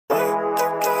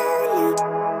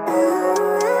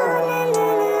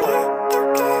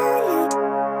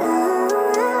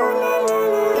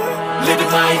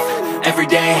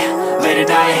day, late at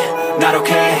night, not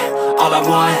okay. All I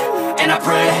want, and I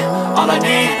pray, all I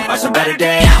need are some better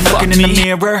days. I'm looking in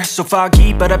the mirror, so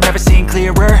foggy, but I've never seen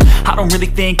clearer. I don't really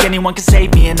think anyone can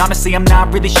save me, and honestly I'm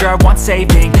not really sure I want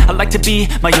saving. I like to be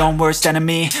my own worst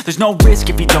enemy. There's no risk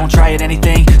if you don't try at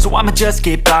anything, so I'ma just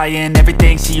keep buying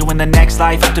everything. See you in the next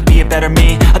life, hope to be a better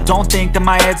me. I don't think that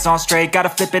my head's on straight, gotta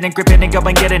flip it and grip it and go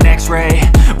and get an x-ray.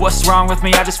 What's wrong with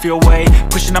me? I just feel weight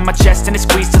pushing on my chest and it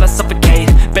squeezes till I suffocate.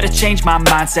 Better change my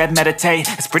mindset, meditate.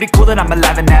 It's pretty cool that I'm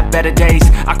alive and have better days.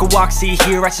 I could walk, see,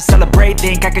 hear, I should celebrate.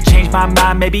 Think I could change my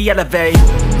mind, maybe elevate.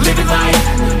 Living life,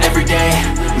 everyday,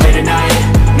 late at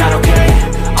night, not okay.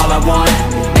 All I want,